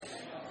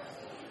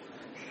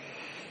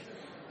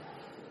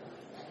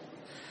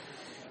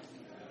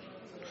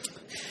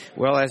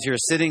Well, as you're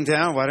sitting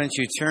down, why don't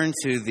you turn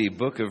to the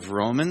book of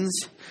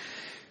Romans,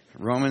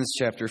 Romans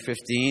chapter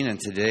 15, and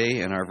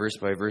today in our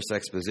verse-by-verse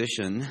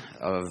exposition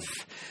of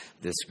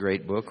this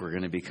great book, we're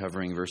going to be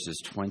covering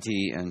verses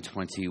 20 and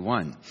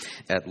 21.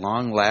 At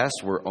long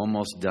last, we're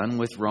almost done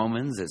with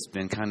Romans. It's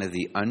been kind of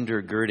the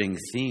undergirding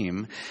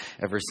theme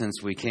ever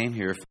since we came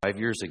here 5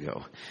 years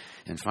ago.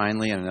 And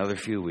finally, in another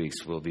few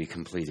weeks, we'll be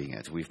completing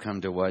it. We've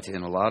come to what,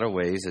 in a lot of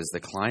ways, is the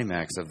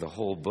climax of the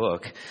whole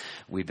book.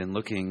 We've been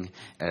looking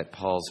at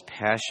Paul's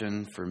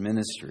passion for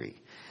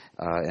ministry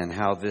and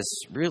how this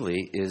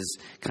really is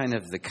kind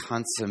of the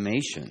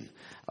consummation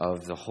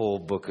of the whole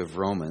book of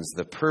Romans,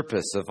 the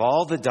purpose of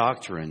all the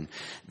doctrine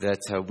that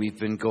we've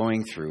been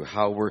going through,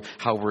 how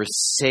we're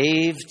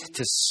saved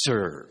to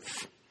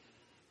serve.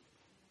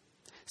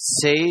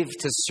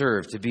 Saved to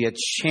serve, to be a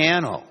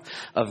channel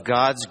of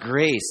God's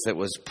grace that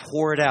was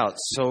poured out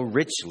so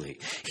richly.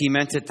 He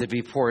meant it to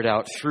be poured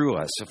out through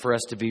us, so for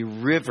us to be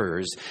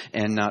rivers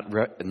and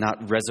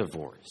not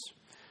reservoirs.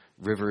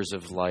 Rivers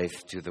of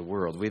life to the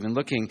world. We've been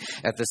looking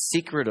at the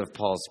secret of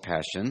Paul's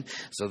passion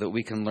so that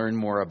we can learn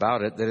more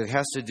about it, that it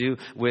has to do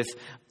with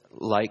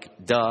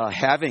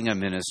having a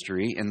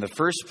ministry in the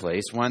first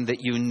place, one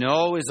that you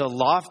know is a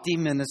lofty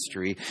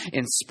ministry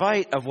in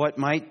spite of what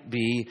might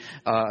be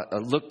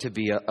look to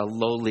be a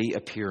lowly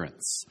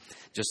appearance.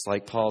 Just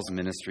like Paul's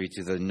ministry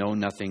to the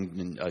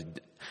know-nothing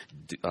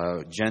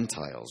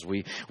Gentiles.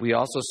 We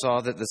also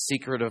saw that the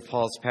secret of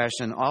Paul's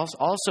passion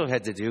also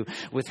had to do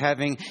with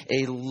having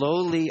a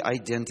lowly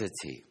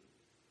identity.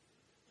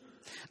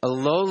 A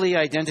lowly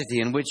identity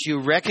in which you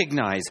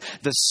recognize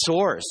the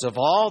source of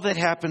all that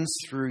happens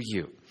through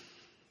you.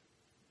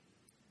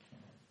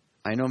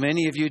 I know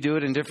many of you do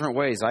it in different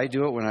ways. I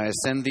do it when I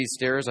ascend these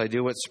stairs. I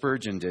do what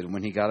Spurgeon did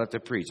when he got up to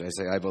preach. I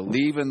say, I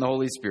believe in the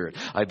Holy Spirit.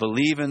 I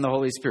believe in the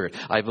Holy Spirit.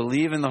 I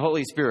believe in the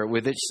Holy Spirit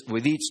with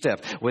each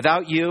step.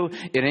 Without you,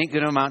 it ain't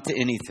going to amount to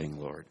anything,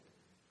 Lord.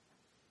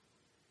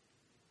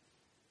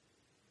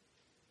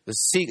 The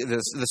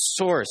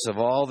source of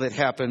all that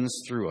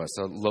happens through us,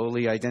 a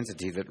lowly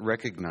identity that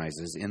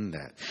recognizes in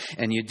that.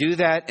 And you do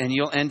that and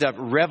you'll end up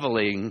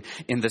reveling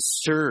in the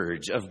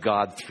surge of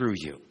God through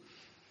you.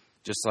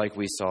 Just like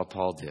we saw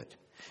Paul did.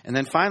 And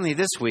then finally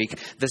this week,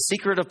 the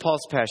secret of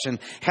Paul's passion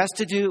has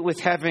to do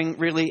with having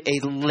really a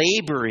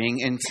laboring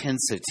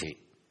intensity.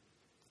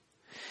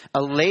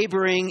 A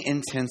laboring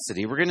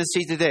intensity. We're going to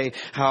see today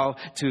how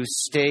to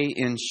stay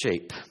in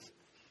shape.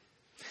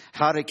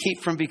 How to keep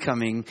from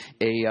becoming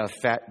a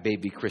fat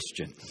baby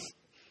Christian.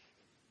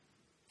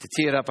 To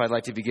tee it up, I'd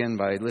like to begin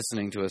by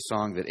listening to a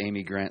song that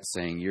Amy Grant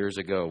sang years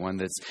ago, one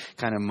that's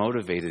kind of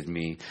motivated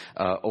me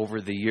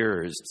over the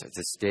years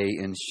to stay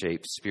in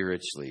shape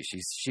spiritually.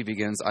 She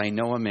begins, I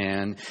know a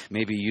man,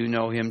 maybe you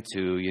know him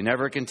too, you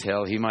never can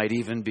tell, he might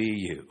even be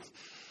you.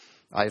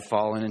 I've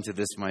fallen into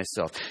this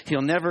myself.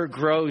 He'll never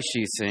grow,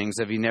 she sings,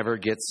 if he never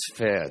gets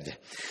fed.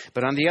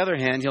 But on the other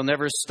hand, he'll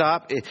never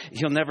stop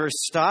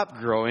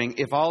growing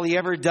if all he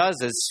ever does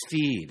is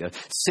feed,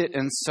 sit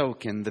and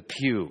soak in the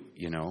pew,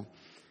 you know.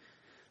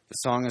 The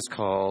song is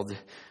called,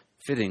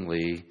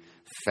 fittingly,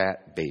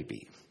 Fat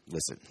Baby.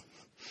 Listen.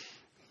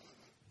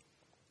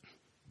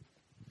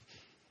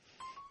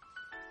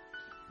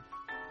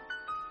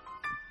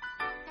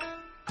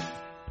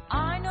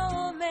 I know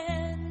a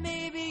man,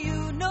 maybe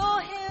you know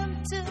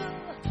him too.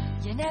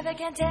 You never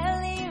can tell,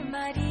 he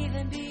might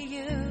even be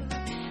you.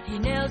 He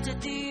knelt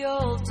at the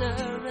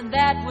altar and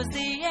that was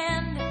the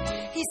end.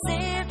 He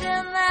saved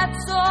and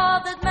that's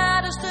all that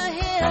matters to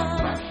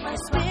him. My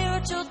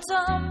spiritual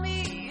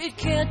tummy, it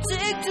can't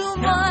take too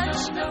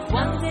much.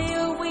 One day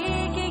a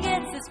week he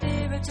gets his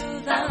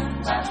spiritual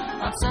lunch.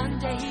 On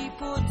Sunday he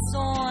puts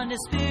on his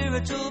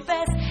spiritual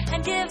best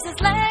and gives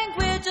his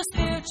language a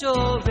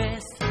spiritual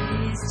rest.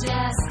 He's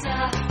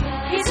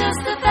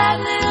just a fat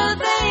little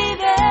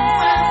baby.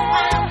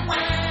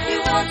 He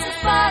wants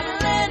his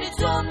bottle and he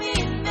told me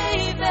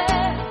maybe.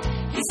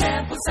 He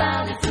sampled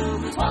solid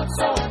food once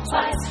or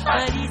twice,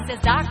 but he says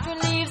doctrine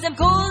leaves him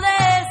cold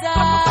as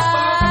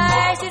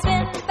ice. He's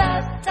been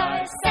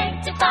baptized,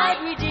 sanctified,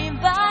 redeemed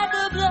by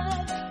the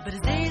blood, but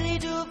his daily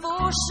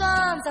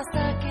devotions are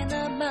stuck in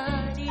the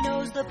mud. He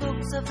knows the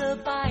books of the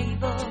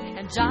Bible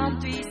and John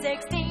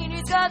 3:16.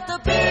 He's got the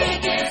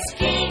biggest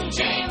King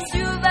James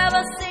you've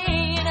ever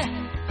seen.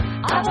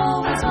 I've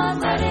always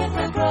wondered if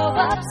he'll grow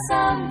up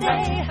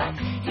someday.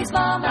 He's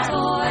mama's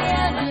boy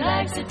and he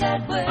likes it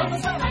that way.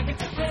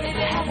 If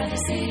you happen to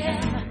see him,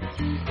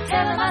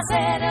 tell him I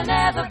said he'll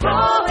never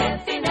grow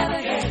if he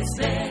never gets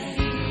fed.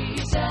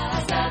 He's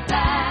just a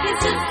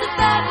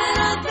fat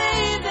little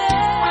baby.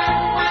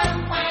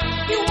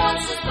 He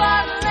wants his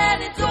bottle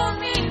and he told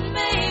me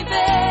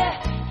maybe.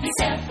 He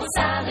sampled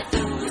solid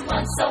food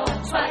once or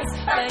twice,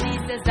 but he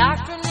says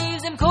doctrine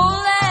leaves him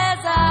cold as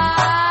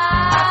ice.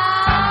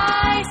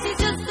 He's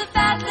just a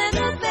fat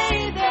little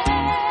baby.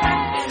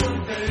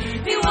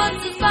 He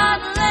wants his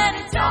bottle and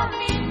he told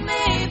me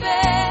maybe.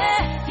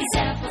 He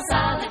sampled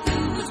solid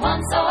food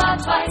once or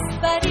twice,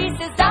 but he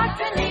says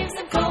doctrine leaves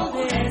him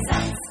cold as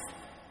ice.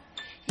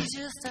 He's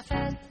just a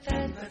fat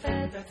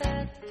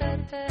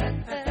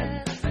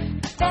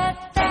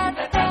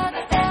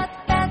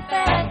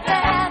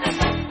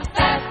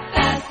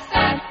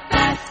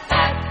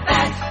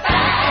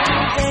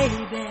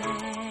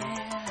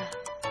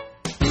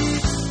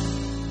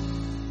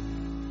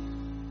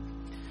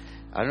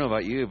don't know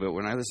about you, but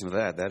when I listen to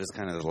that, that is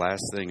kind of the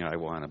last thing I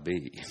want to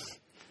be.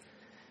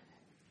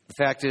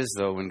 The fact is,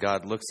 though, when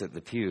God looks at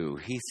the pew,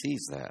 he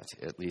sees that,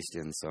 at least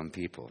in some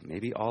people.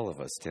 Maybe all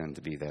of us tend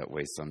to be that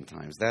way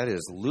sometimes. That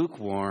is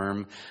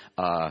lukewarm,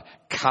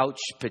 couch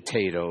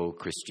potato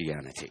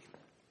Christianity.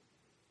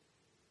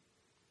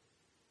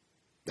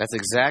 That's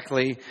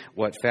exactly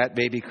what fat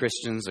baby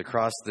Christians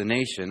across the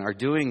nation are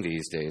doing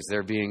these days.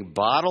 They're being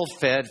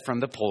bottle-fed from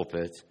the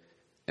pulpit,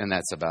 and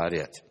that's about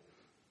it.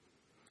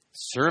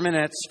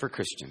 Sermonettes for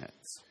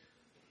Christianettes.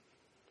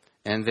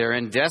 And they're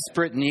in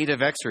desperate need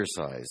of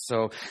exercise.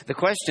 So the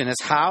question is,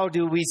 how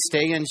do we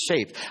stay in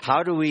shape?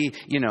 How do we,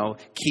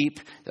 keep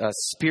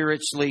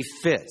spiritually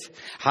fit?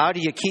 How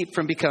do you keep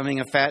from becoming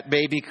a fat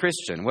baby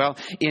Christian? Well,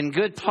 in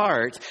good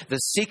part, the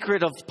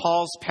secret of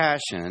Paul's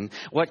passion,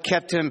 what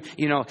kept him,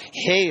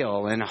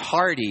 hale and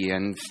hearty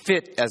and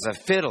fit as a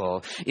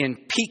fiddle in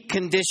peak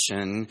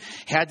condition,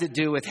 had to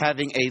do with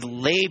having a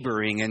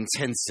laboring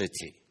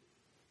intensity.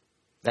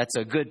 That's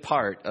a good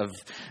part of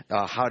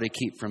how to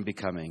keep from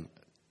becoming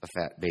a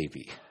fat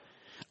baby.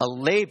 A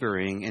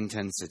laboring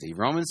intensity.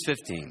 Romans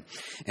 15.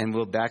 And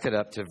we'll back it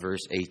up to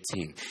verse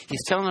 18.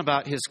 He's telling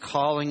about his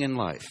calling in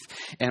life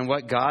and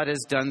what God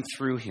has done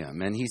through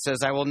him. And he says,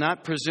 I will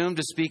not presume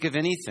to speak of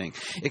anything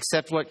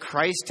except what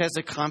Christ has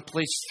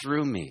accomplished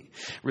through me,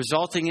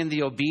 resulting in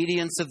the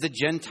obedience of the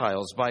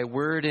Gentiles by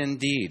word and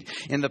deed,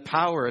 in the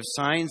power of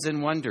signs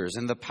and wonders,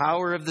 in the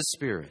power of the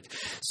Spirit,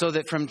 so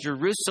that from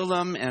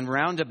Jerusalem and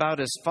round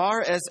about as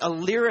far as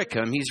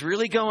Illyricum, he's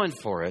really going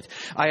for it,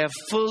 I have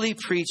fully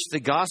preached the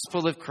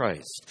gospel of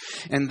Christ.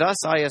 And thus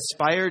I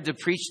aspired to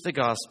preach the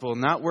gospel,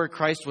 not where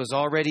Christ was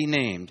already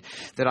named,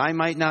 that I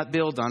might not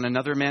build on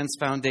another man's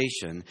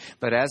foundation,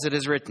 but as it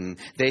is written,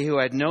 they who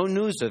had no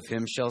news of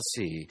him shall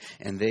see,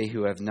 and they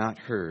who have not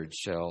heard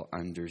shall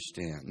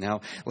understand.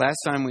 Now, last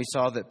time we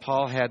saw that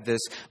Paul had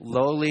this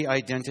lowly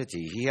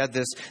identity. He had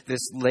this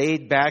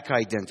laid-back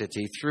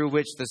identity through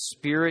which the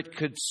Spirit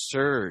could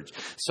surge,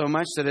 so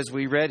much that as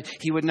we read,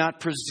 he would not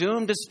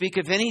presume to speak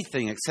of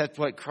anything except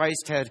what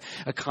Christ had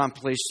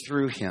accomplished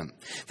through him.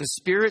 The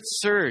Spirit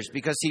surged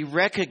because he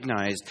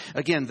recognized,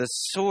 again, the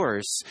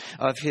source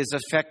of his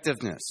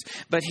effectiveness.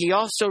 But he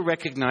also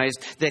recognized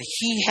that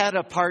he had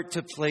a part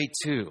to play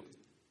too.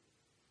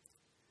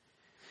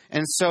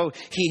 And so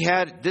he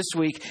had this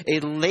week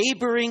a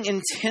laboring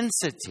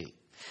intensity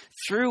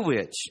through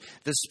which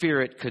the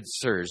Spirit could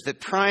surge, that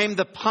primed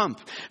the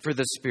pump for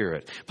the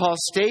Spirit. Paul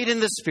stayed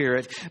in the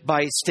Spirit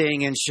by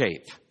staying in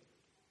shape.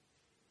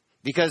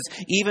 Because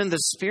even the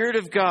Spirit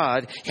of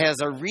God has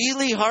a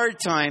really hard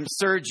time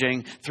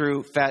surging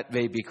through fat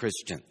baby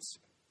Christians.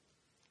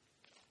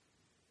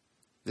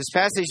 This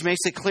passage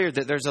makes it clear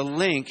that there's a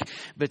link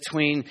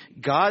between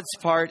God's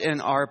part and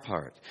our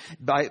part.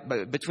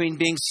 Between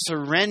being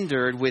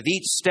surrendered with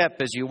each step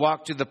as you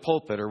walk to the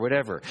pulpit or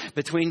whatever.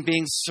 Between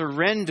being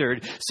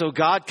surrendered so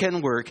God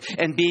can work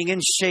and being in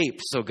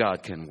shape so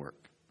God can work.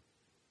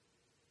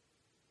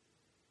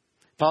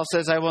 Paul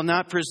says, I will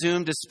not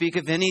presume to speak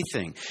of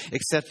anything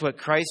except what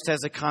Christ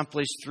has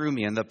accomplished through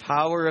me and the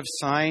power of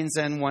signs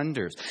and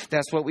wonders.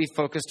 That's what we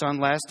focused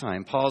on last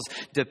time, Paul's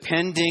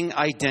depending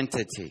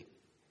identity.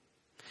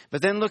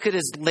 But then look at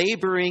his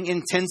laboring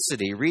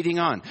intensity, reading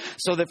on.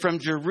 So that from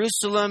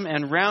Jerusalem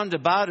and round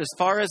about as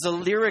far as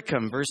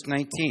Illyricum, verse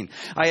 19,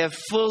 I have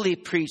fully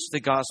preached the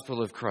gospel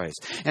of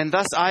Christ. And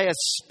thus I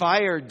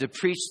aspired to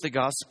preach the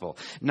gospel,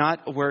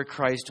 not where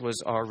Christ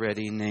was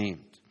already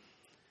named.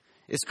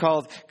 It's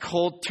called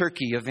cold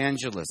turkey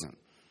evangelism.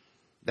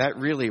 That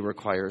really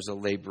requires a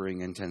laboring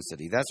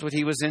intensity. That's what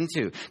he was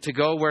into, to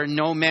go where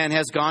no man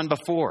has gone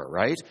before,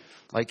 right?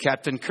 Like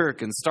Captain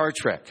Kirk in Star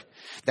Trek.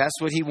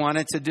 That's what he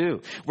wanted to do,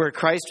 where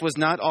Christ was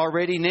not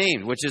already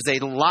named, which is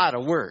a lot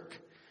of work.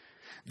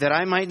 That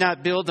I might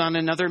not build on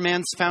another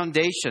man's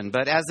foundation,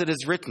 but as it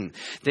is written,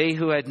 they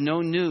who had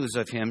no news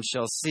of him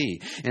shall see,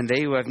 and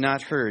they who have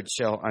not heard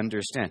shall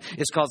understand.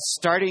 It's called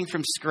starting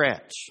from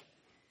scratch.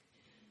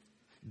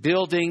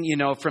 Building,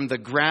 from the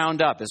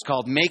ground up. It's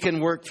called making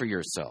work for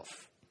yourself.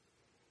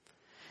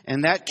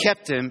 And that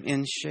kept him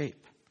in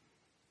shape.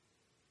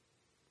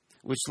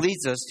 Which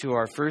leads us to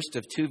our first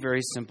of two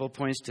very simple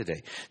points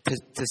today.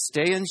 To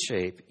stay in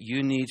shape,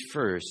 you need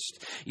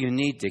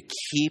to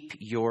keep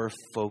your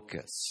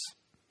focus.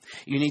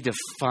 You need to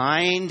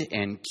find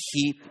and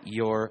keep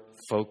your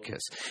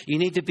focus. You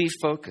need to be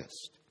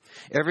focused.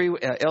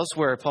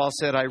 Elsewhere, Paul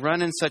said, I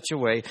run in such a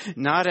way,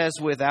 not as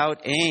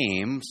without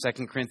aim,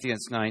 2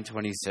 Corinthians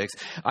 9:26.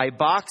 I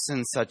box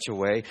in such a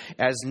way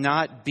as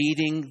not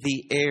beating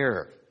the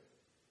air.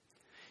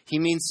 He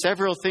means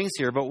several things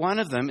here, but one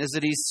of them is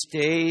that he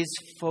stays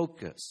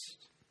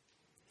focused.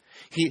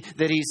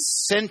 That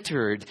he's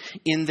centered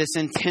in this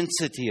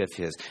intensity of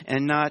his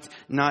and not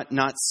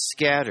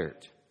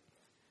scattered.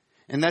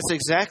 And that's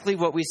exactly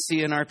what we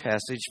see in our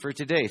passage for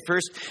today.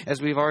 First, as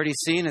we've already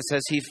seen, it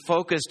says he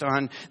focused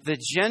on the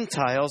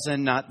Gentiles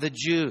and not the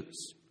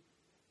Jews.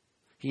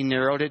 He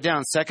narrowed it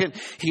down.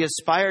 Second, he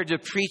aspired to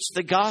preach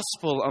the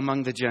gospel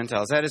among the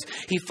Gentiles. That is,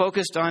 he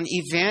focused on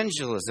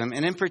evangelism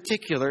and in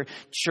particular,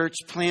 church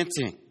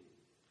planting.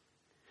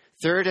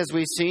 Third, as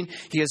we've seen,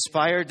 he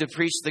aspired to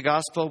preach the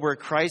gospel where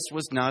Christ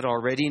was not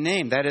already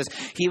named. That is,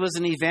 he was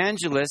an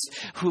evangelist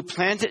who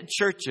planted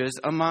churches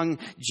among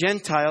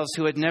Gentiles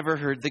who had never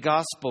heard the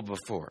gospel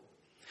before.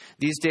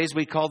 These days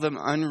we call them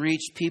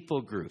unreached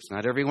people groups.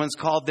 Not everyone's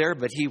called there,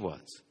 but he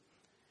was.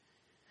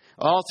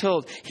 All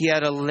told, he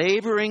had a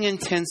laboring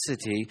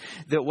intensity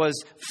that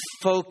was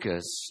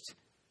focused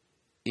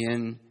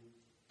in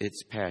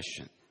its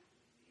passion.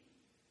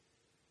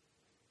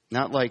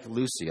 Not like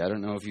Lucy. I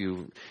don't know if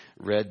you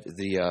read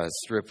the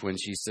strip when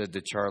she said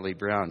to Charlie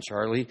Brown,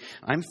 "Charlie,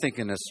 I'm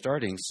thinking of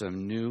starting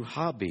some new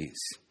hobbies."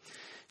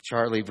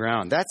 Charlie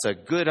Brown, "That's a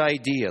good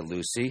idea,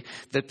 Lucy.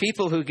 The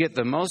people who get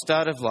the most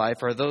out of life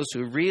are those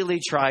who really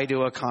try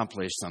to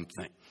accomplish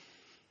something."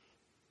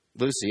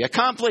 Lucy,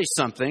 "Accomplish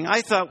something?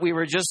 I thought we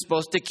were just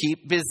supposed to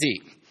keep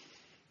busy."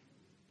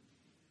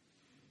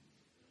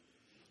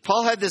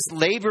 Paul had this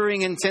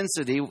laboring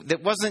intensity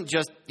that wasn't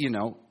just,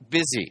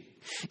 busy.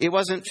 It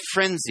wasn't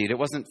frenzied. It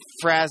wasn't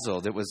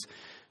frazzled. It was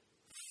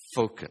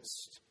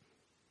focused.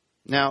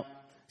 Now,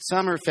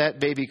 some are fat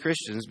baby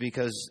Christians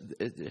because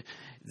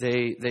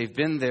they've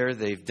been there,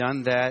 they've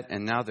done that,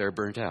 and now they're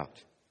burnt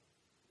out.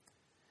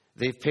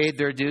 They've paid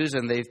their dues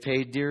and they've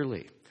paid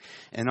dearly.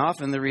 And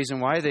often the reason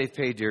why they've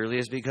paid dearly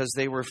is because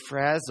they were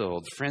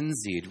frazzled,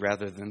 frenzied,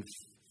 rather than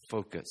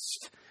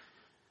focused.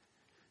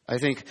 I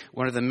think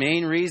one of the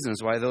main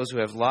reasons why those who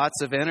have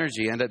lots of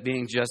energy end up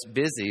being just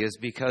busy is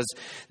because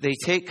they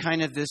take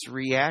kind of this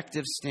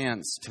reactive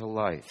stance to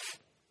life.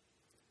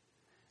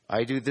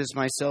 I do this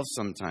myself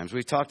sometimes.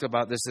 We talked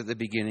about this at the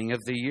beginning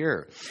of the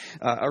year.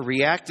 A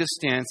reactive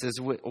stance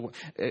is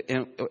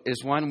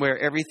one where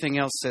everything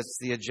else sets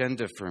the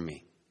agenda for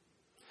me.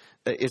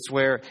 It's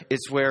where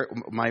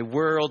my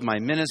world, my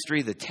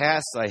ministry, the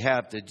tasks I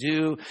have to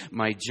do,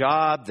 my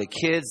job, the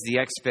kids, the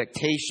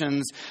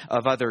expectations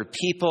of other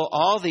people,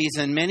 all these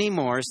and many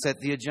more set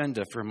the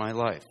agenda for my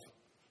life.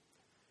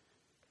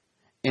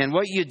 And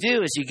what you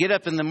do is you get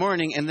up in the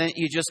morning and then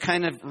you just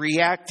kind of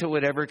react to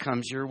whatever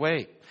comes your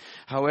way,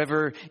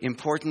 however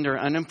important or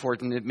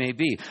unimportant it may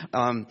be.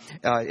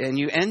 And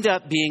you end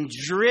up being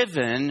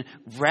driven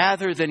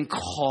rather than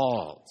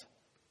called.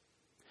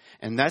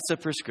 And that's a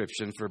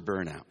prescription for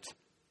burnout.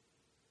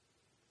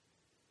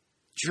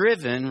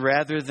 Driven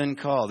rather than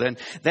called. And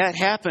that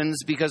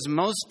happens because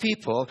most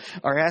people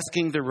are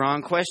asking the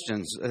wrong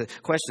question.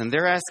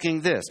 They're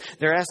asking this.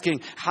 They're asking,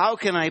 how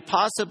can I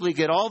possibly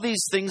get all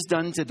these things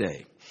done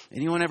today?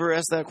 Anyone ever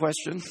ask that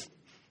question?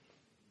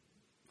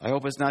 I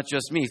hope it's not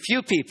just me.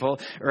 Few people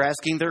are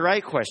asking the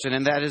right question,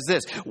 and that is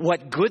this.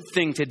 What good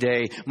thing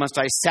today must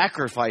I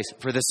sacrifice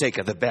for the sake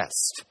of the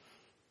best?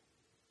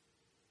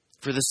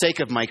 For the sake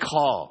of my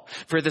call,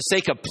 for the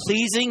sake of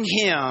pleasing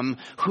Him,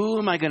 who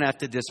am I going to have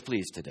to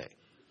displease today?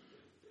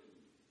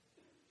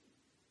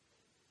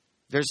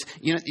 There's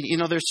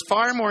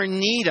far more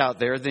need out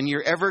there than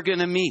you're ever going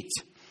to meet.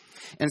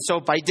 And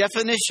so by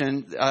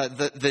definition,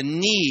 the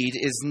need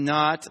is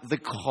not the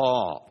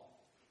call.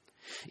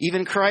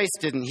 Even Christ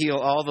didn't heal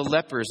all the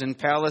lepers in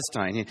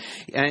Palestine.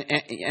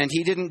 And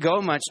He didn't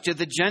go much to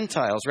the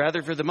Gentiles.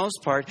 Rather, for the most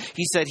part,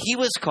 He said He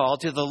was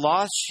called to the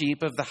lost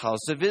sheep of the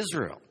house of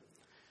Israel.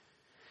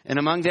 And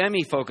among them,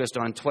 He focused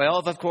on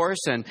 12, of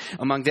course. And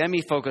among them,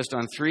 He focused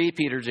on 3,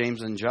 Peter,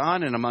 James, and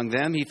John. And among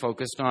them, He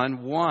focused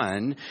on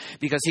 1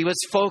 because He was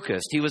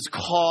focused. He was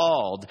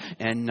called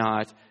and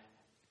not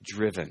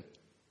driven.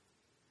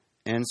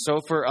 And so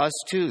for us,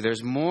 too,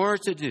 there's more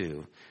to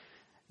do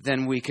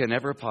than we can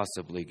ever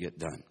possibly get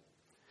done.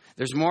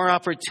 There's more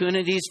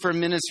opportunities for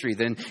ministry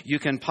than you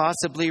can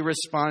possibly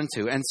respond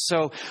to. And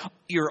so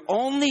your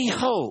only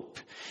hope,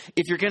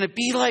 if you're going to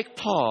be like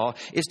Paul,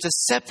 is to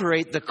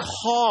separate the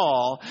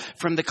call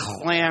from the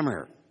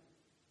clamor.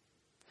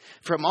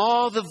 From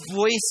all the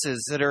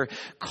voices that are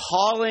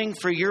calling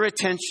for your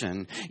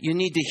attention, you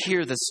need to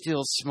hear the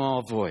still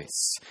small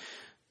voice.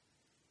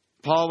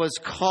 Paul was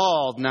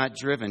called, not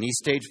driven. He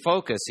stayed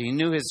focused. He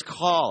knew his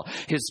call,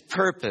 his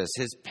purpose,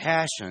 his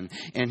passion,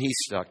 and he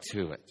stuck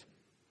to it.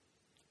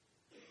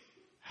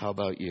 How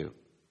about you?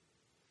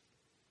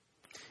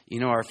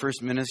 Our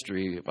first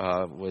ministry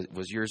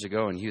was years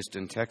ago in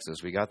Houston, Texas.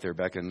 We got there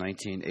back in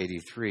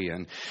 1983.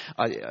 And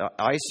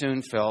I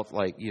soon felt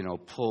like,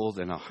 pulled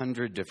in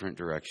 100 different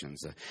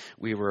directions.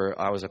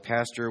 I was a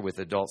pastor with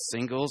adult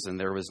singles, and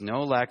there was no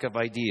lack of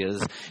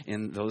ideas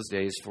in those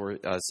days for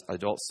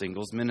adult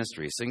singles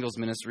ministry. Singles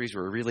ministries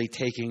were really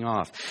taking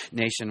off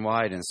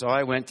nationwide. And so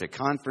I went to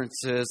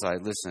conferences. I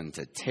listened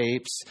to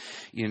tapes,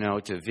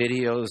 to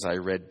videos. I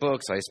read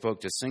books. I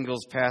spoke to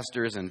singles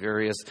pastors and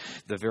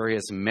the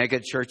various mega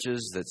churches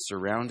that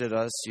surrounded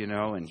us,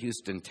 in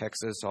Houston,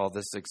 Texas, all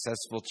the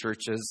successful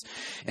churches.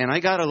 And I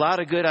got a lot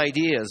of good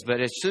ideas,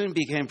 but it soon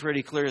became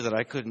pretty clear that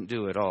I couldn't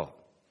do it all.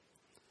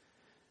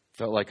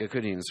 Felt like I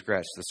couldn't even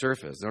scratch the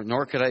surface.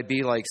 Nor could I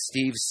be like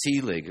Steve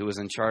Seelig, who was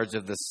in charge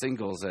of the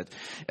singles at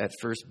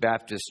First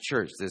Baptist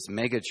Church, this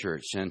mega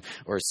church,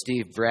 or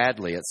Steve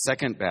Bradley at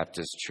Second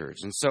Baptist Church.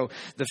 And so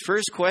the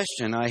first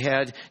question I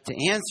had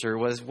to answer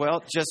was,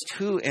 just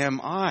who am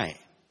I?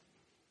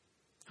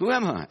 Who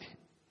am I?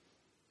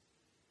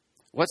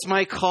 What's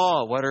my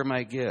call? What are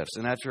my gifts?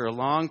 And after a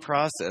long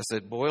process,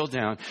 it boiled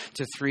down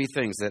to three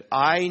things: that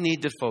I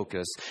need to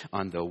focus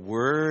on the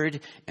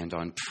Word and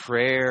on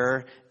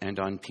prayer and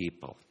on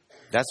people.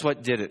 That's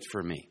what did it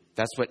for me.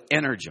 That's what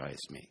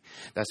energized me.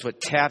 That's what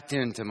tapped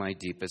into my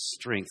deepest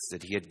strengths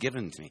that He had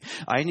given to me.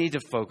 I need to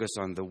focus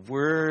on the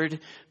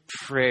Word,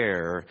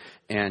 prayer,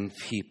 and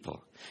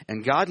people.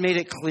 And God made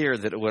it clear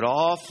that it would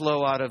all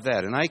flow out of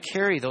that. And I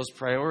carry those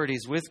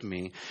priorities with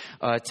me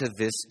to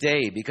this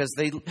day, because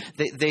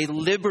they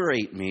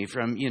liberate me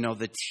from,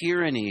 the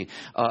tyranny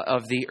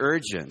of the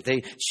urgent.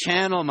 They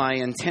channel my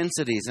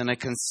intensities in a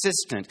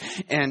consistent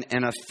and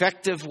an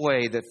effective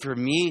way that for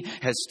me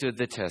has stood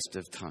the test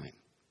of time.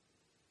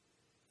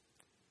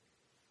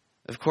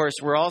 Of course,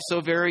 we're also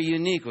very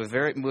unique with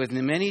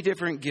many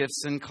different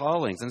gifts and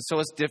callings, and so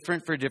it's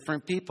different for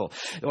different people.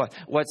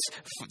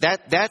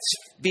 That's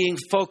being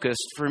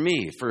focused for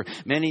me. For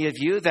many of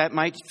you, that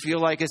might feel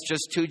like it's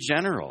just too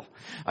general.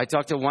 I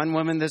talked to one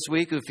woman this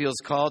week who feels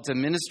called to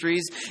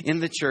ministries in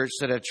the church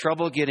that have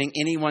trouble getting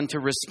anyone to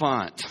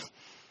respond.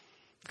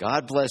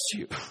 God bless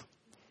you.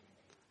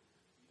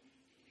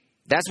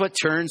 That's what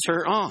turns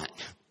her on.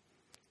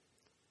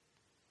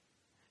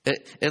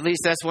 At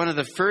least that's one of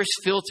the first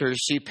filters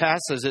she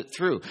passes it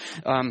through.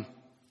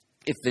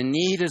 If the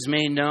need is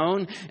made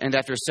known and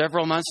after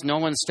several months no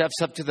one steps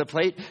up to the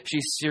plate, she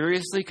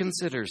seriously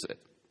considers it.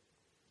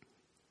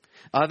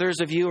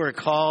 Others of you are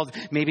called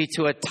maybe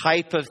to a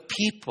type of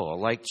people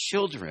like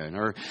children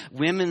or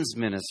women's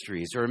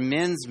ministries or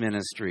men's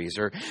ministries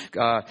or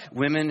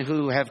women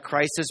who have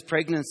crisis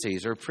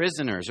pregnancies or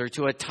prisoners, or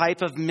to a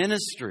type of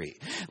ministry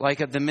like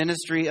the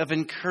ministry of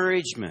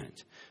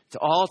encouragement to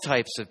all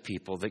types of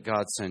people that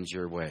God sends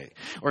your way.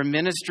 Or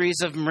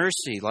ministries of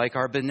mercy, like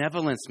our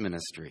benevolence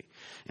ministry.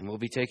 And we'll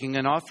be taking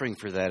an offering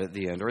for that at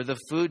the end. Or the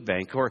food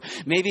bank. Or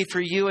maybe for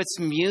you it's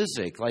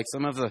music, like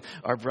some of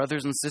our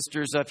brothers and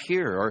sisters up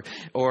here.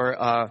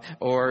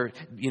 Or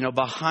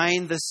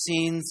behind the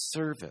scenes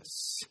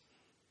service.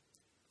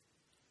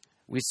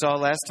 We saw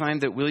last time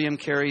that William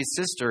Carey's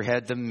sister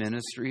had the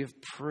ministry of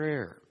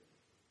prayer.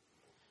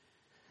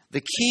 The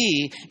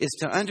key is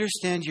to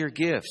understand your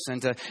gifts and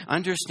to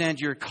understand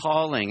your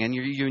calling and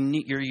your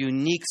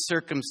unique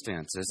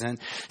circumstances. And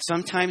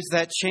sometimes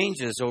that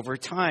changes over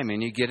time,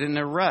 and you get in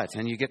a rut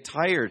and you get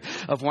tired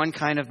of one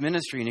kind of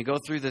ministry and you go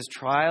through this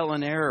trial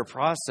and error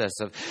process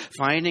of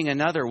finding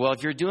another. Well,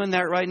 if you're doing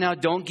that right now,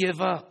 don't give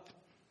up.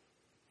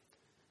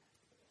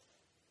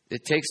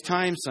 It takes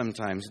time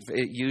sometimes.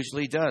 It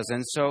usually does.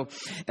 And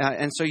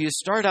so you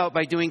start out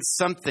by doing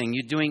something.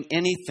 You're doing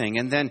anything.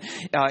 And then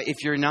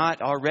if you're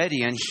not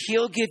already, and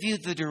He'll give you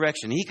the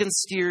direction. He can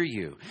steer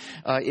you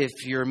if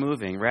you're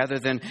moving. Rather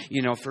than,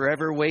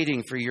 forever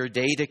waiting for your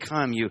day to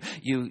come.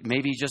 You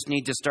maybe just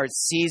need to start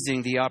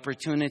seizing the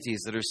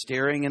opportunities that are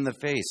staring in the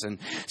face. And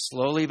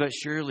slowly but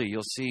surely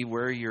you'll see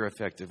where you're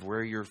effective,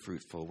 where you're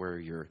fruitful, where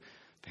you're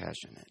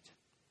passionate.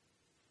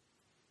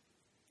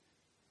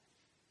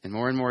 And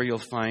more you'll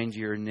find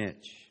your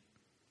niche.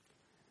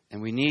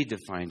 And we need to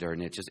find our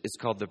niche. It's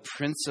called the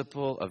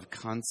principle of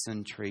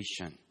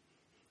concentration.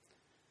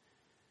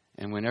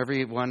 And when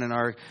everyone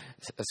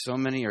so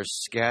many are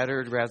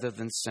scattered rather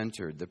than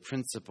centered, the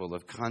principle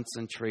of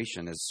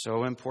concentration is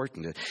so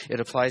important.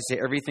 It applies to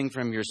everything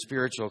from your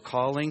spiritual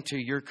calling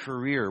to your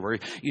career, where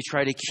you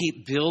try to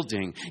keep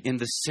building in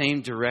the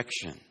same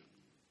direction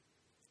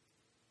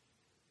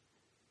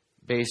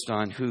based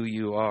on who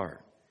you are.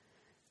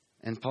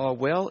 And Paul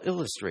well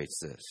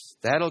illustrates this.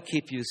 That'll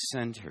keep you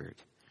centered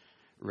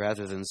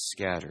rather than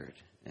scattered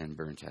and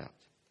burnt out.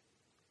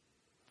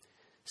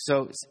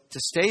 So to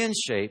stay in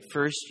shape,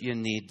 first you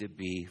need to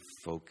be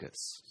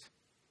focused.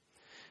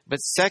 But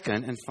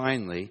second and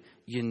finally,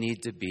 you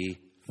need to be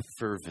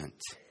fervent.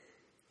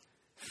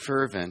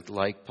 Fervent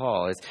like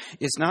Paul.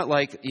 It's not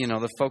like,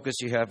 the focus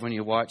you have when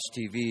you watch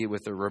TV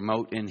with a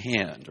remote in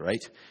hand,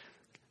 right?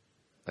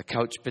 A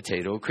couch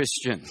potato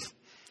Christian.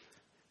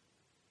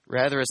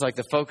 Rather, it's like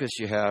the focus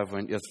you have,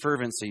 the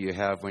fervency you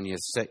have when you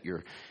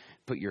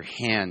put your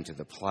hand to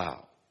the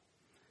plow.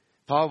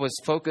 Paul was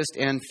focused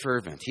and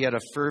fervent. He had a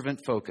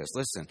fervent focus.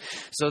 Listen,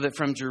 so that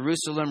from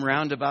Jerusalem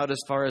round about as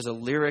far as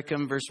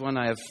Illyricum, verse 1,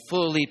 I have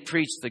fully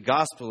preached the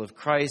gospel of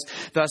Christ.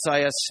 Thus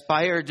I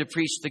aspired to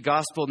preach the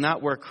gospel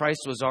not where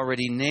Christ was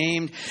already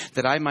named,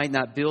 that I might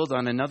not build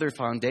on another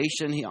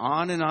foundation.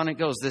 On and on it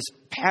goes. This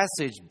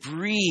passage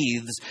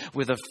breathes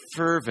with a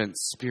fervent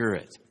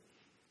spirit.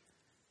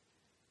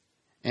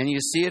 And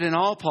you see it in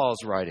all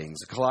Paul's writings.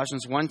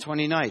 Colossians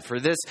 1:29, for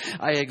this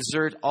I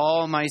exert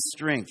all my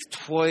strength,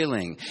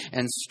 toiling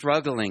and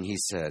struggling, he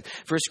said.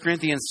 1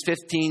 Corinthians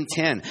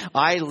 15:10,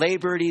 I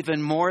labored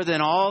even more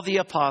than all the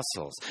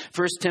apostles.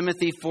 1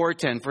 Timothy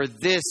 4:10, for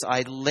this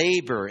I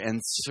labor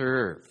and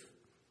serve.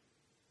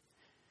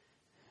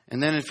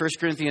 And then in 1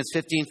 Corinthians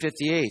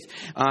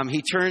 15:58,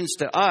 he turns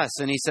to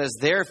us and he says,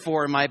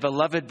 therefore, my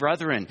beloved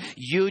brethren,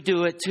 you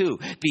do it too.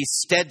 Be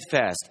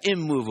steadfast,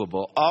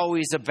 immovable,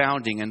 always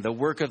abounding in the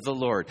work of the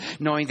Lord,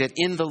 knowing that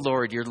in the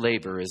Lord your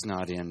labor is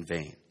not in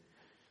vain.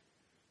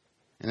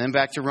 And then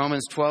back to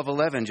Romans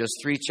 12:11, just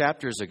 3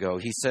 chapters ago,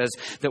 he says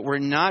that we're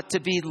not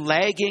to be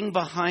lagging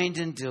behind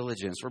in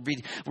diligence.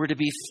 We're to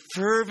be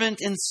fervent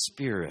in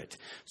spirit,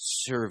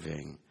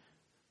 serving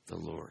the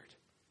Lord.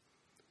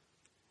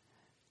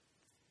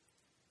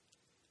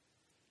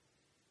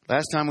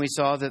 Last time we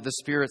saw that the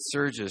Spirit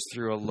surges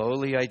through a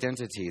lowly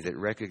identity that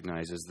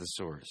recognizes the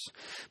source.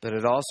 But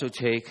it also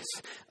takes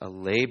a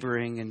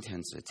laboring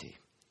intensity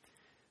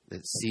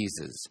that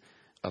seizes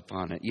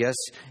upon it. Yes,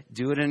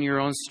 do it in your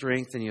own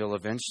strength and you'll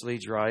eventually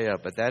dry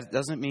up. But that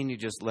doesn't mean you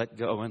just let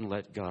go and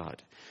let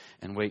God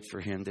and wait for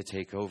Him to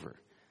take over.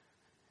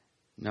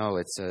 No,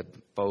 it's a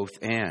both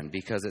and,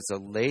 because it's a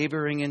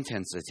laboring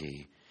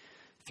intensity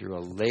through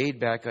a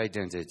laid-back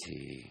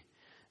identity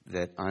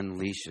that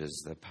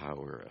unleashes the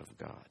power of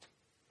God.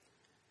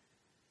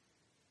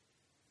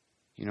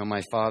 You know,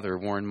 my father,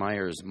 Warren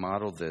Myers,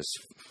 modeled this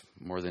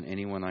more than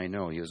anyone I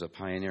know. He was a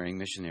pioneering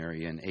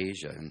missionary in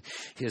Asia. And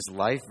his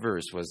life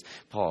verse was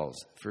Paul's,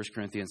 1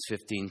 Corinthians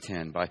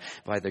 15:10.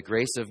 By the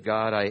grace of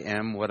God, I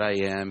am what I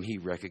am. He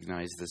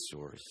recognized the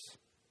source.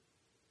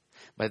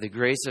 By the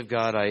grace of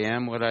God, I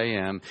am what I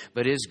am.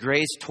 But His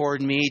grace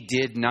toward me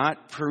did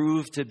not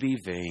prove to be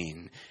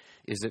vain.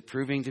 Is it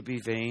proving to be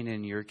vain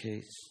in your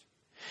case?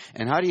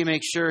 And how do you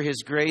make sure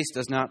His grace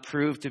does not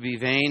prove to be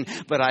vain?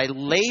 But I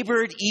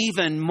labored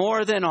even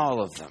more than all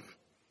of them.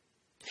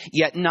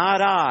 Yet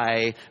not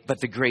I, but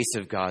the grace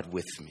of God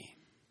with me.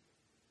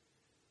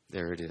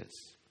 There it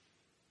is.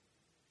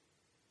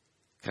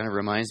 Kind of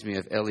reminds me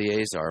of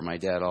Eleazar. My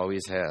dad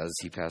always has.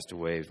 He passed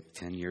away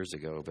 10 years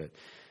ago. But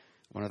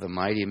one of the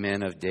mighty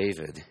men of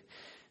David.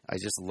 I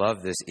just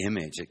love this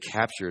image. It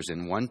captures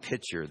in one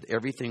picture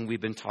everything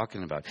we've been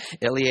talking about.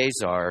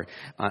 Eleazar,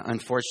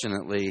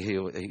 unfortunately,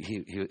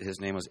 his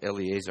name was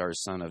Eleazar,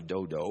 son of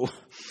Dodo.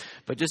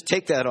 But just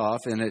take that off,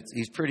 and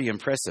he's pretty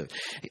impressive.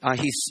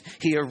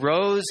 He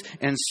arose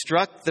and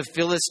struck the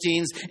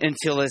Philistines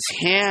until his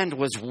hand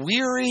was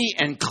weary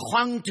and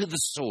clung to the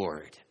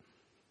sword.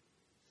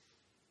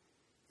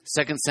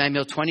 2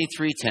 Samuel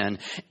 23:10,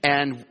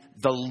 and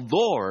the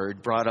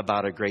Lord brought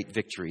about a great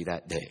victory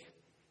that day.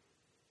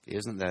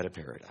 Isn't that a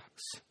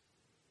paradox?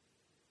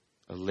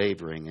 A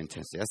laboring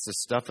intensity. That's the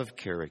stuff of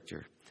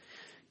character.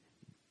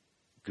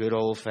 Good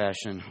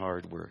old-fashioned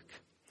hard work.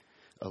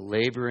 A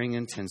laboring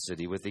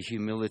intensity with a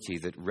humility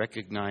that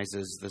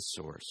recognizes the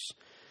source.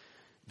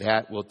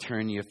 That will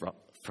turn you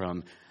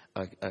from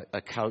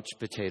a couch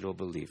potato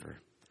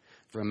believer,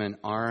 from an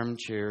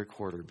armchair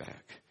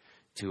quarterback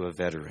to a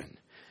veteran,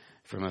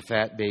 from a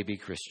fat baby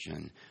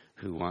Christian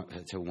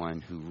to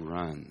one who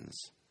runs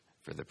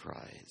for the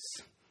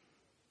prize.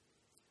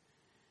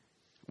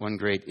 One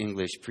great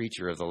English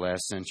preacher of the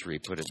last century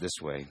put it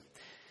this way.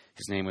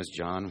 His name was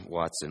John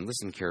Watson.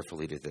 Listen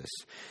carefully to this.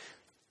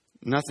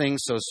 Nothing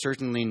so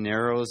certainly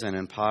narrows and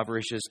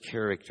impoverishes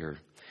character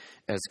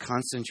as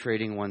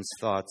concentrating one's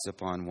thoughts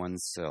upon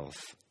oneself.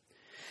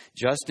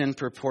 Just in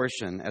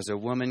proportion as a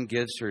woman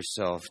gives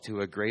herself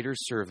to a greater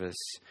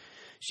service,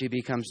 she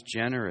becomes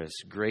generous,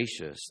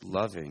 gracious,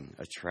 loving,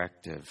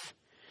 attractive.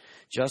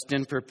 Just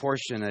in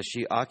proportion as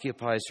she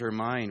occupies her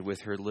mind with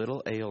her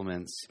little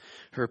ailments,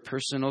 her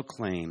personal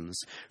claims,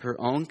 her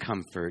own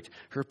comfort,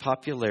 her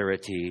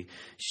popularity,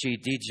 she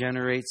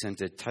degenerates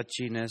into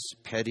touchiness,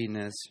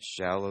 pettiness,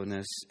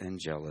 shallowness, and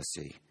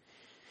jealousy.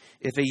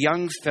 If a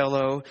young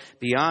fellow,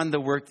 beyond the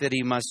work that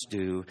he must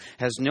do,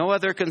 has no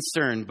other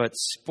concern but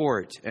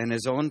sport and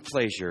his own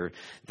pleasure,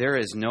 there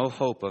is no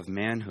hope of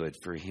manhood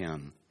for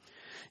him.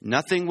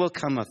 Nothing will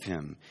come of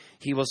him.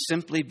 He will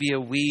simply be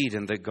a weed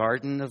in the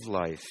garden of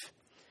life.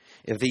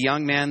 If the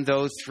young man,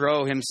 though,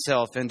 throw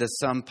himself into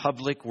some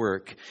public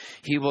work,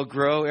 he will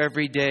grow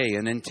every day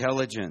in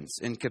intelligence,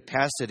 in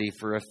capacity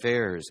for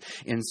affairs,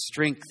 in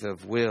strength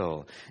of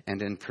will,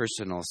 and in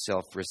personal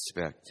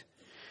self-respect.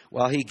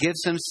 While he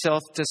gives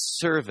himself to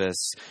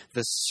service,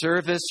 the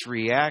service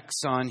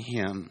reacts on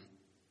him.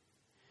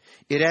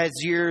 It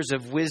adds years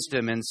of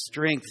wisdom and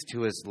strength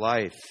to his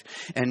life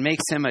and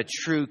makes him a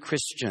true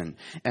Christian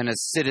and a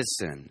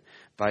citizen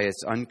by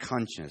its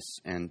unconscious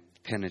and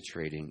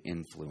penetrating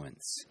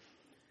influence.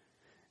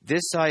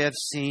 This I have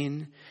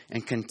seen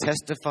and can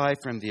testify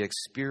from the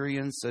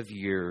experience of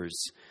years.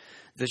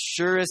 The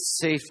surest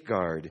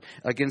safeguard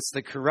against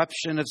the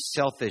corruption of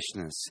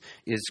selfishness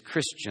is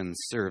Christian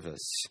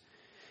service.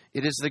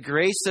 It is the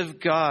grace of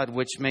God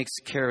which makes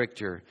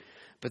character,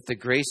 but the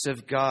grace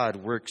of God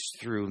works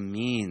through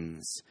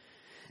means.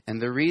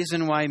 And the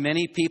reason why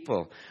many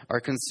people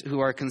who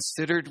are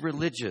considered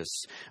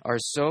religious are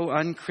so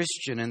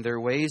unchristian in their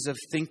ways of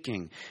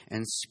thinking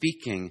and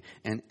speaking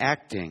and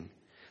acting,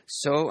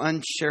 so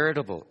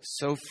uncharitable,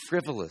 so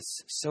frivolous,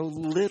 so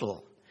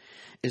little,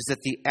 is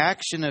that the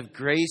action of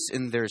grace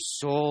in their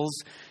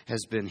souls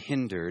has been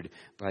hindered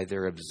by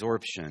their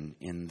absorption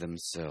in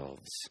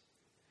themselves.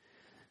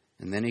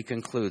 And then he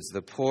concludes,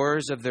 the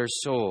pores of their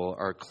soul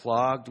are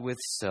clogged with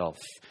self,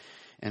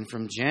 and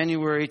from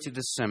January to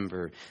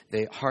December,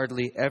 they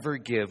hardly ever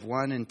give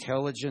one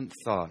intelligent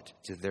thought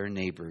to their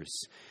neighbors,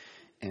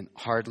 and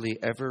hardly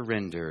ever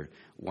render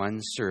one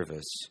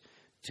service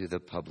to the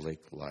public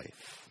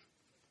life.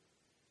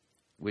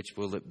 Which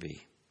will it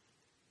be?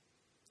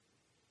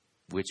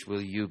 Which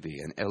will you be?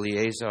 An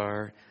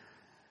Eleazar,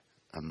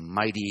 a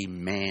mighty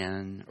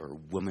man or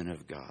woman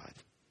of God,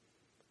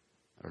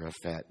 or a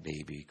fat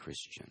baby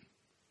Christian?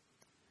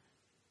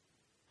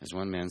 As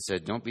one man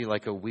said, don't be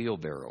like a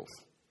wheelbarrow.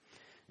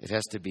 It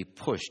has to be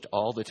pushed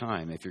all the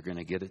time if you're going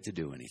to get it to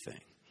do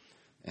anything.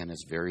 And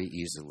it's very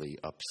easily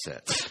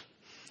upset.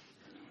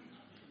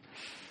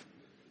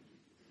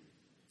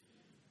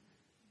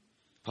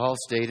 Paul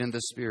stayed in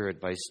the Spirit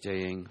by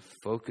staying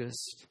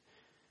focused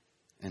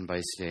and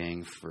by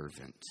staying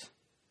fervent,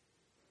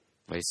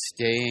 by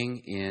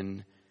staying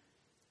in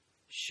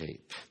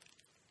shape.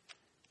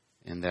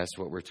 And that's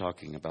what we're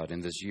talking about.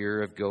 In this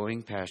year of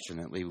going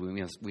passionately,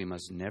 we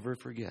must never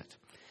forget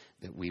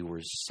that we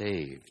were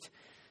saved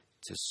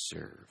to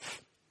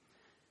serve,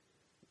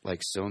 like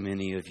so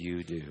many of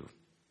you do,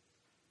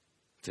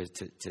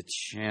 to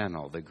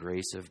channel the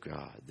grace of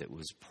God that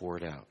was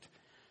poured out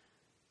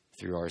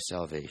through our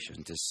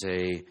salvation, to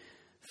say,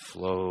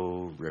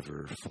 flow,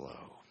 river,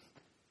 flow,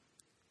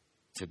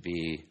 to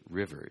be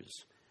rivers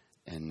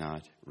and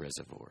not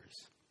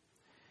reservoirs.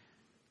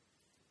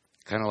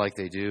 Kind of like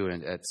they do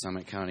at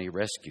Summit County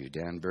Rescue.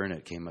 Dan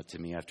Burnett came up to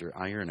me after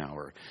Iron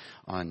Hour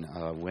on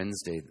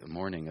Wednesday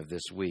morning of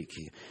this week.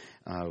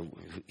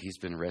 He's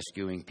been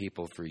rescuing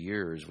people for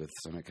years with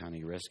Summit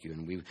County Rescue.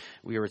 And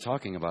we were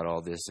talking about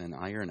all this in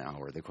Iron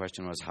Hour. The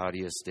question was, how do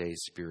you stay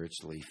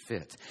spiritually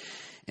fit?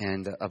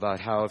 And about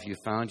how if you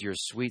found your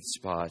sweet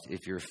spot,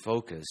 if you're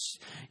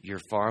focused,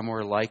 you're far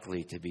more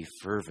likely to be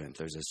fervent.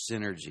 There's a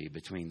synergy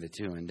between the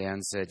two. And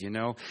Dan said,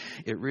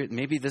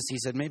 maybe this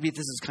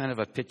is kind of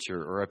a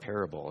picture or a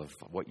parable of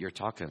what you're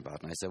talking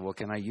about. And I said, well,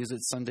 can I use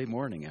it Sunday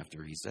morning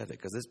after he said it?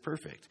 Because it's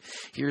perfect.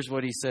 Here's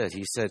what he said.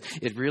 He said,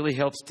 it really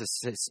helps to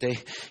stay.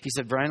 He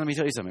said, Brian, let me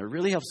tell you something. It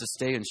really helps to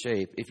stay in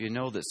shape if you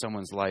know that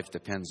someone's life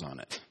depends on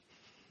it.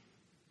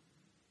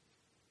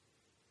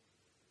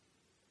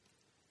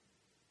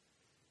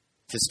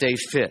 To stay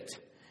fit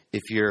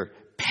if you're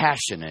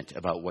passionate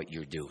about what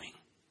you're doing.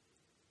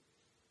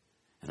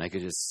 And I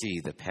could just see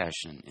the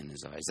passion in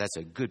his eyes. That's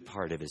a good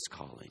part of his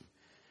calling.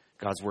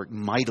 God's worked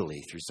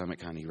mightily through Summit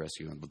County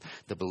Rescue and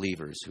the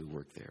believers who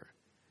work there.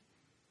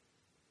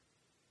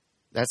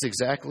 That's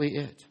exactly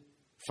it.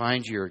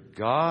 Find your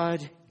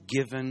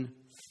God-given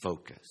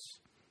focus,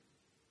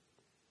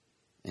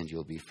 and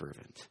you'll be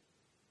fervent.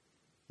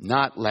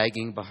 Not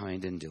lagging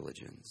behind in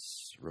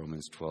diligence.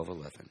 Romans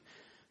 12:11.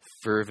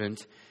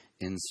 Fervent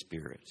in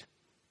spirit,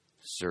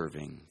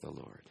 serving the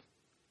Lord.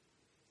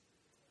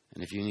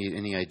 And if you need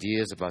any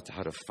ideas about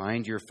how to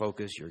find your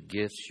focus, your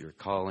gifts, your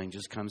calling,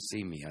 just come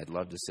see me. I'd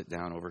love to sit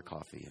down over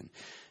coffee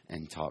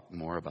and talk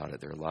more about it.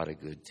 There are a lot of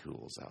good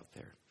tools out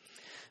there.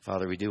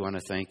 Father, we do want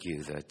to thank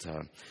you that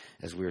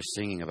as we were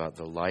singing about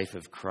the life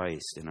of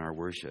Christ in our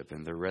worship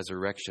and the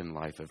resurrection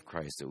life of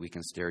Christ, that we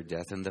can stare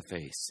death in the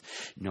face,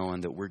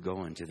 knowing that we're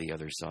going to the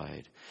other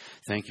side.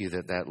 Thank you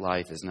that that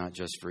life is not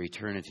just for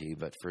eternity,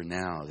 but for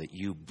now, that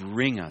you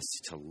bring us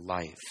to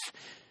life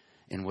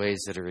in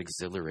ways that are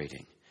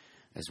exhilarating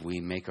as we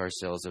make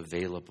ourselves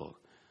available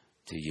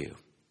to you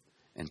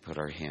and put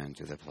our hand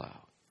to the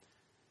plow.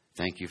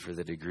 Thank you for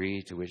the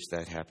degree to which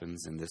that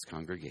happens in this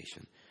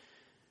congregation.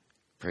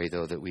 Pray,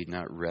 though, that we'd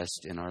not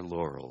rest in our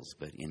laurels,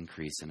 but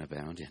increase and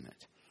abound in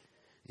it.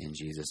 In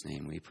Jesus'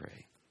 name we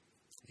pray.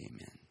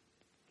 Amen.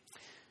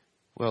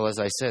 Well, as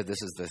I said,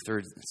 this is the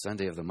third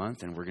Sunday of the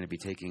month, and we're going to be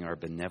taking our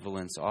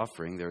benevolence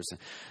offering. There's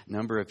a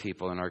number of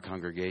people in our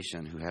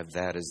congregation who have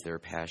that as their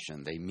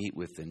passion. They meet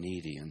with the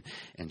needy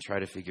and try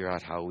to figure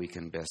out how we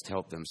can best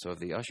help them. So if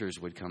the ushers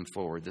would come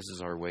forward, this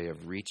is our way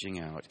of reaching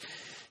out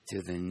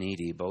to the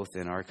needy, both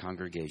in our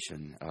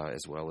congregation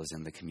as well as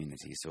in the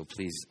community. So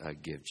please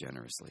give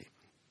generously.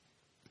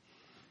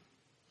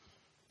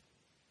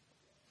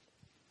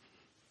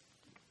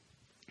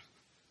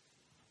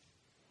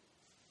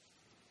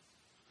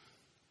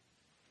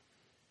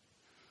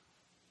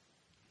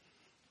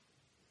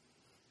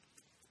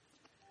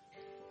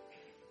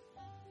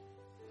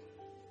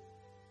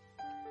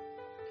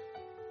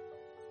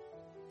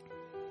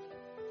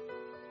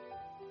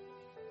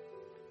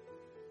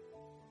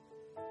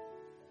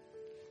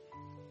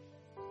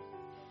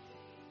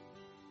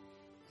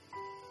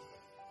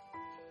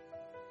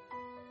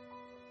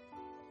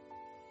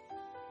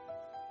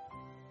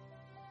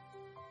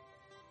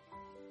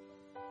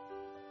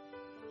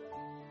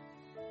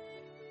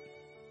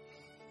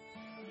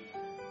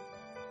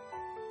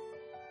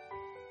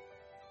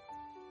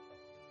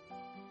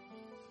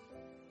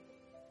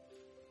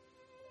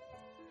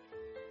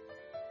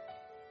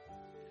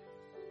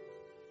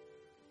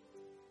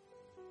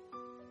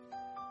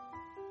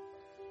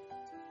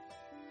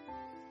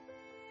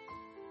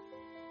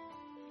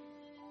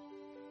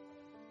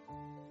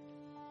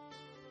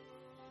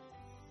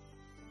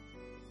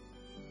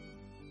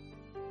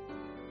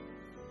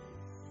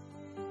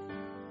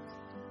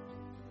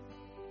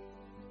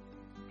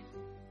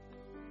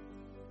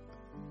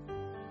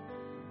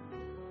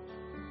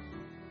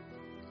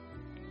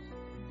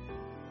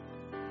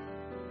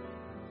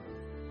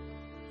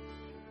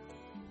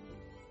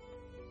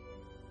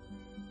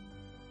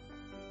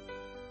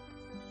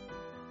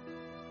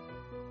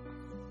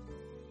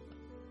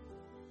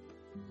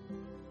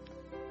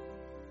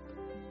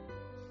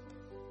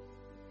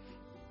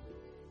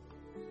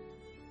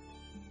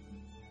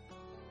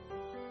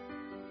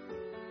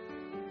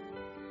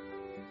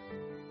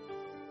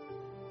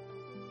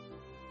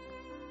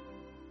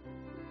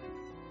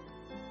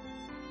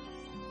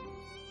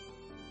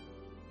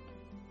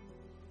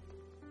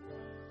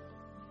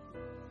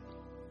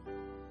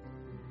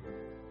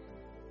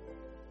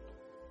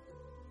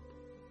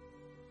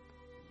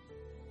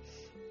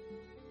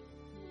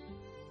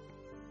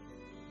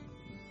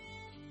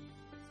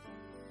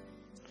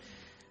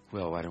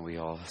 Well, why don't we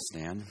all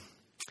stand?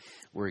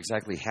 We're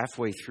exactly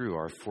halfway through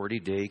our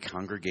 40-day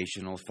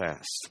congregational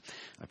fast.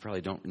 I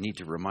probably don't need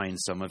to remind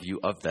some of you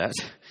of that,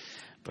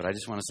 but I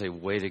just want to say,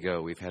 way to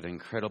go. We've had an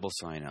incredible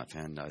sign-up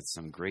and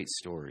some great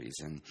stories.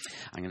 And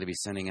I'm going to be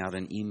sending out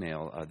an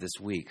email this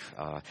week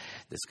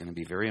that's going to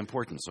be very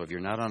important. So if you're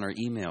not on our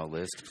email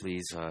list,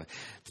 please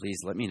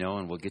let me know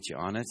and we'll get you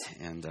on it.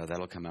 And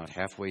that'll come out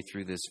halfway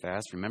through this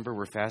fast. Remember,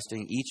 we're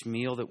fasting each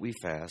meal that we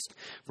fast.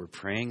 We're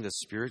praying the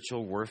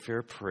spiritual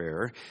warfare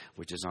prayer,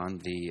 which is on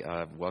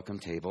the welcome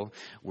table.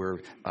 We're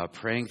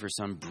praying for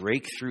some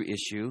breakthrough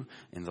issue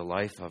in the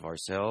life of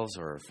ourselves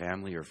or our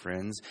family or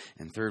friends.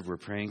 And third, we're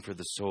praying for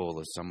the soul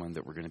of someone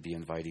that we're going to be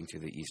inviting to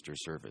the Easter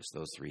service.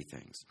 Those three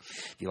things.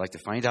 If you'd like to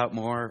find out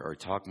more or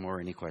talk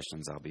more, any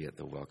questions, I'll be at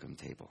the welcome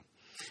table.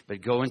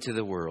 But go into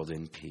the world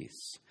in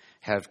peace.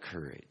 Have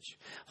courage.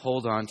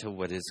 Hold on to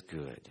what is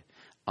good.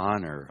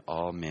 Honor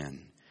all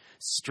men.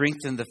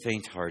 Strengthen the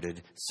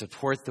faint-hearted.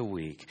 Support the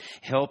weak.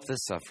 Help the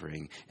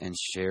suffering. And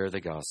share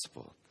the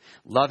gospel.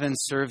 Love and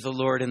serve the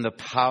Lord in the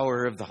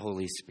power of the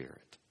Holy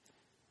Spirit.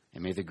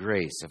 And may the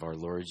grace of our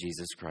Lord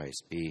Jesus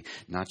Christ be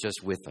not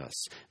just with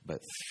us, but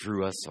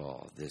through us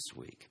all this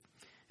week.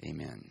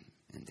 Amen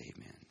and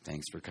amen.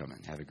 Thanks for coming.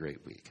 Have a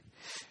great week.